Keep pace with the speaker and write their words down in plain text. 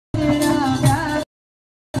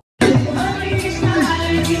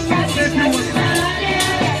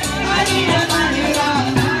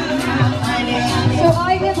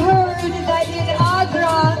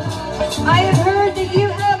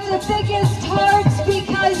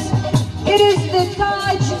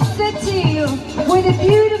where the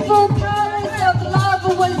beautiful palace of love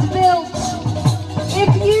was built.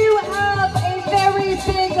 If you have a very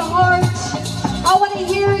big heart, I want to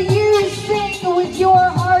hear you sing with your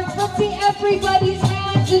heart. Let's see everybody's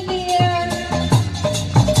hands in the air.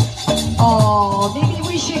 Oh, maybe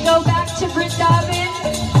we should go back to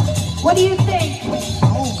Vrindavan. What do you think?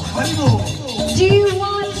 Oh, Haribo. Do you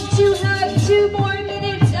want to have 2 more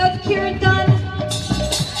minutes of Kirtan?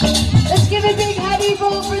 Let's give a big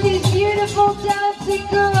Haribo for these beautiful dancing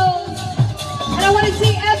girls. And I want to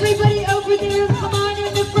see everybody over there. Come on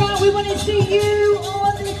in the front. We want to see you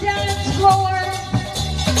on the dance floor.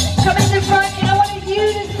 Come in the front, and I want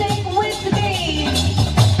you to sing with me.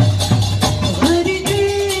 Hare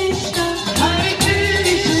Krishna, Hare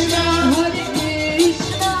Krishna, Hare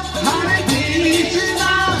Krishna, Hare Krishna,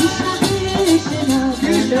 Krishna Krishna,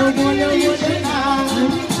 Krishna Krishna,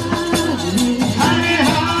 Hare Hare, Hare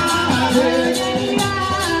Rama, Hare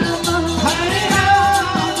Rama, Hare Rama,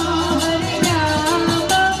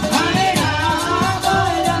 Hare Rama,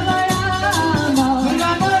 Rama Rama,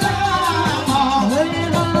 Rama Rama, Hare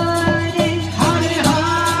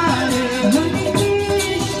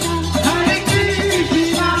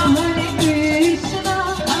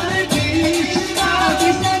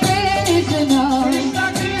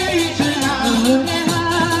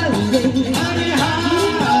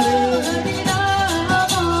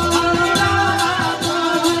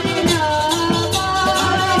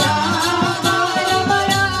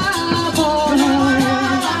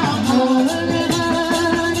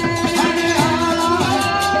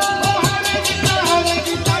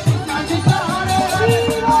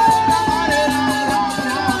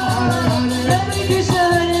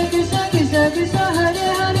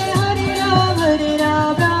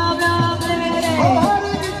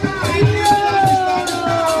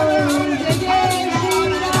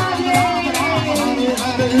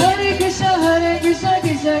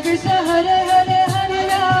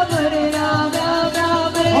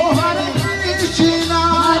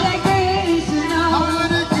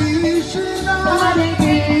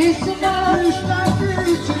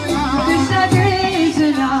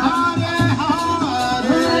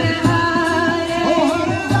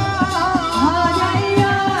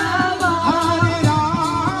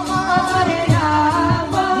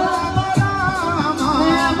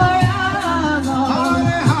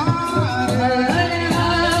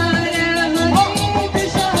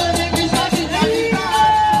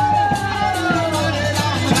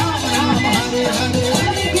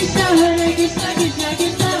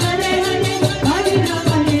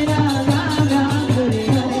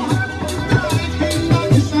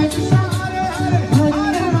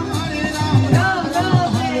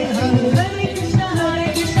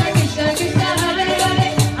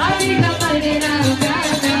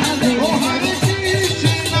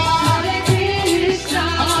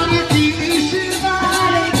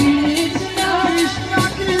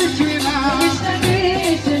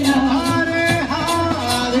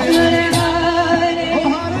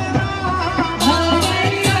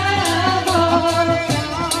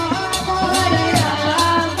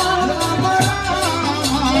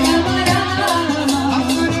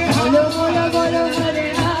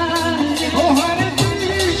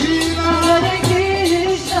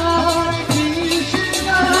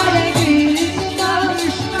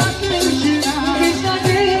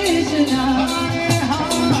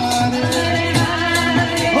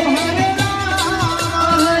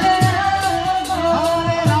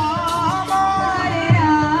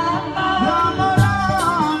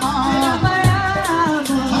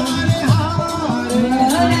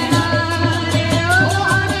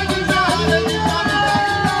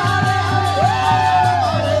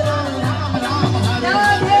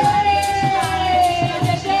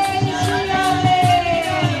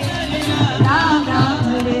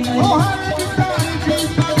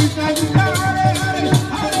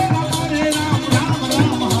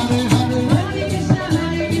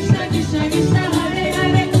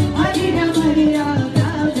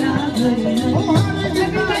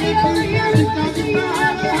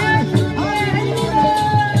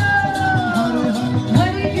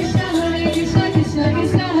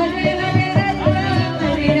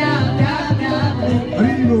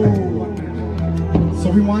So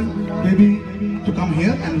we want baby to come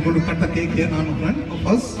here and we're going to cut the cake here now in front of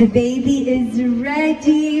us. The baby is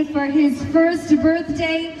ready for his first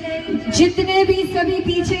birthday. जितने भी सभी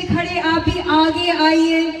पीछे खड़े आप भी आगे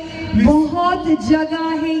आइए. बहुत जगह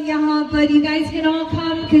है यहाँ पर. You guys can all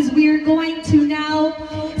come because we are going to now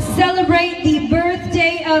celebrate the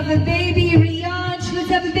birthday of a baby Riyansh. Let's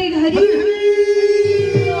have a big Hari.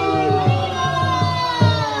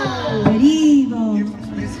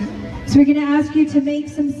 So we're going to ask you to make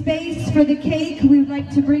some space for the cake. We would like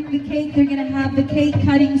to bring the cake. They're going to have the cake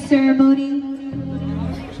cutting ceremony.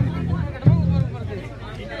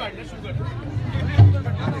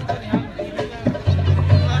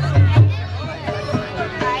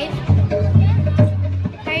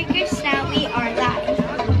 Hare Krishna, we are live.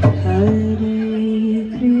 Hare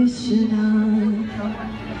Krishna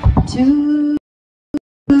to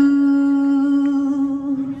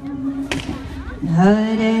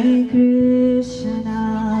Hare Krishna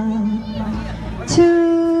to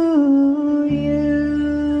you.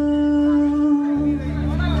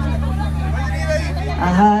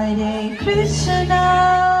 Hare Krishna,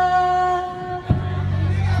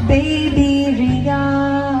 baby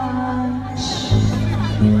Riyash.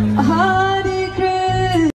 Hare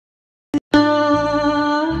Krishna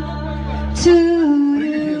to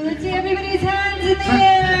you. Let's see everybody's hands in the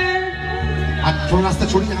air. थोड़ा रास्ता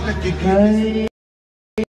छोड़िए यहाँ पे cake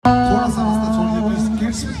थोड़ा सा रास्ता छोड़िए please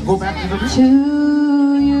kids go back to the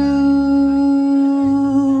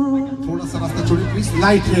थोड़ा सा रास्ता छोड़िए प्लीज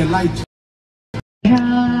लाइट है light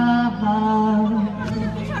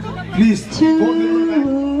please go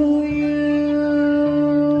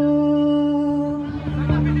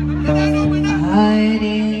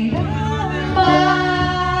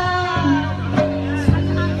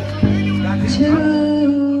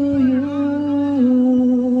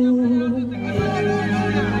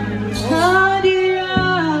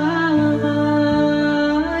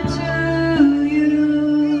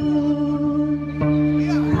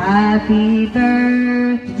Happy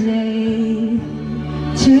birthday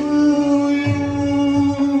to you.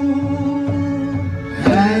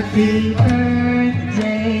 Happy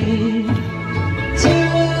birthday to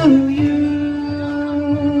you.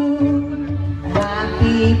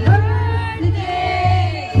 Happy birthday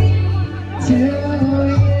to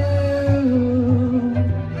you.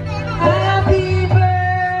 Happy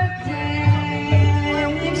birthday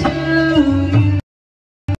to you.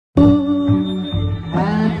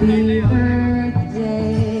 Happy birthday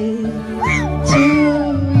to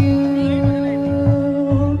you.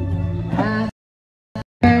 Happy birthday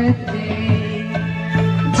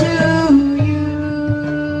to you.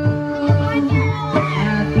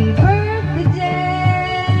 Happy birthday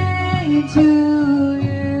to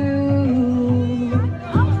you.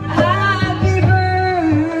 Happy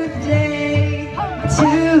birthday to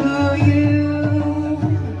you.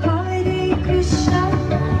 Hare Krishna.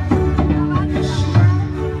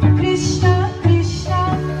 Krishna Krishna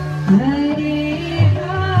Hare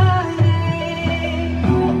Hare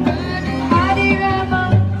Hare Rama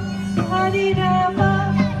Hare Rama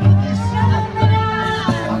Rama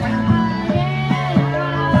Rama Hare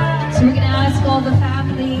Rama. So we're going to ask all the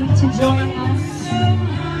family to join us.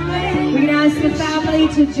 We're going to ask the family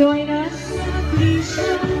to join us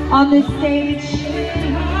on the stage.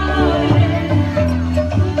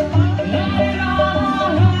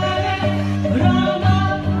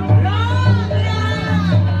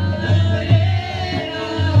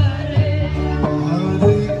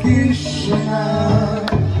 Hare Krishna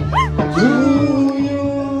to you.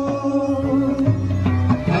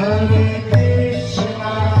 Hare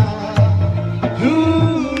Krishna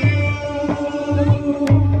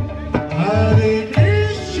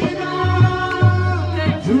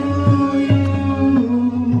to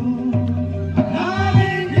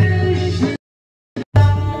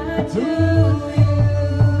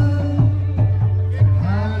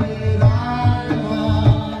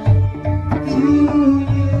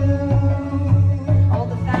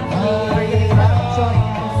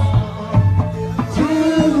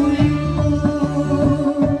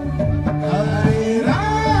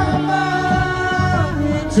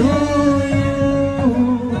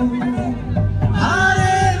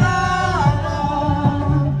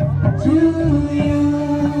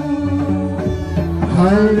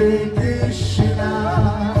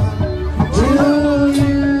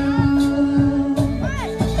you.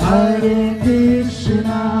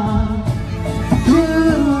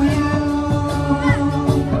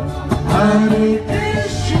 Hare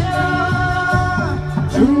Krishna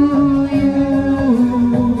to you.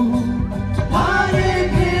 Hare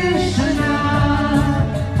Krishna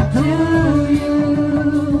to you.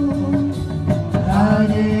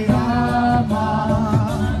 Hare Rama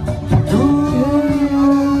to you.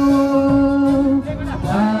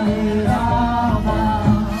 Hare Rama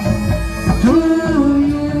to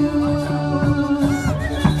you.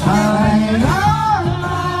 Hare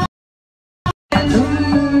Rama to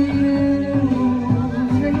you.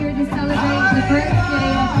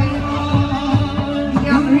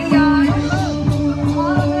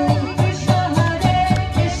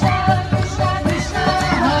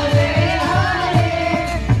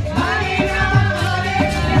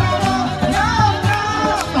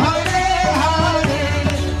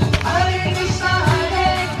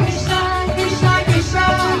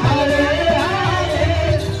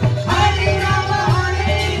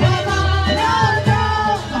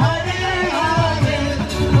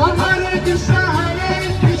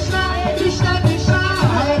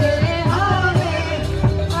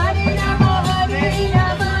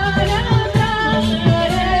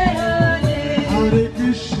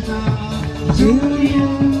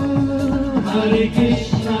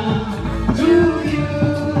 Krishna to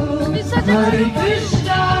you. Hare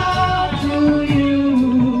Krishna to you.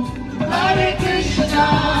 Hare Krishna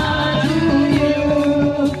to you.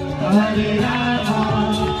 Hare Rama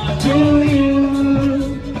to you.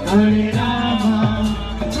 Hare Rama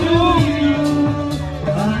to you.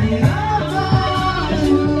 Hare Rama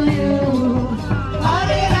to you.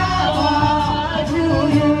 Hare Rama to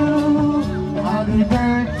you. Happy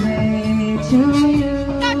birthday to you.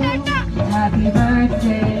 Happy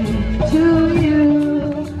birthday to you.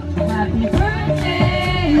 Happy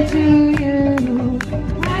birthday to you.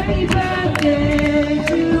 Happy birthday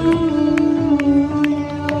to you.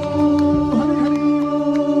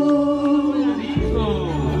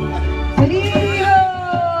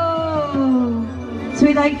 So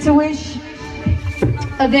we'd like to wish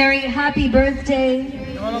a very happy birthday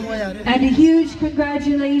and a huge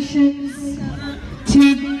congratulations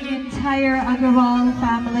to the entire Agrawal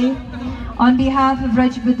family. On behalf of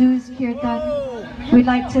Raj Badu's Kirtan, we'd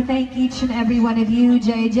like to thank each and every one of you.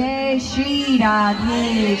 Jai Jai Shri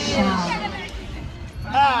Radhe Shyam.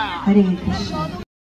 Hare Krishna.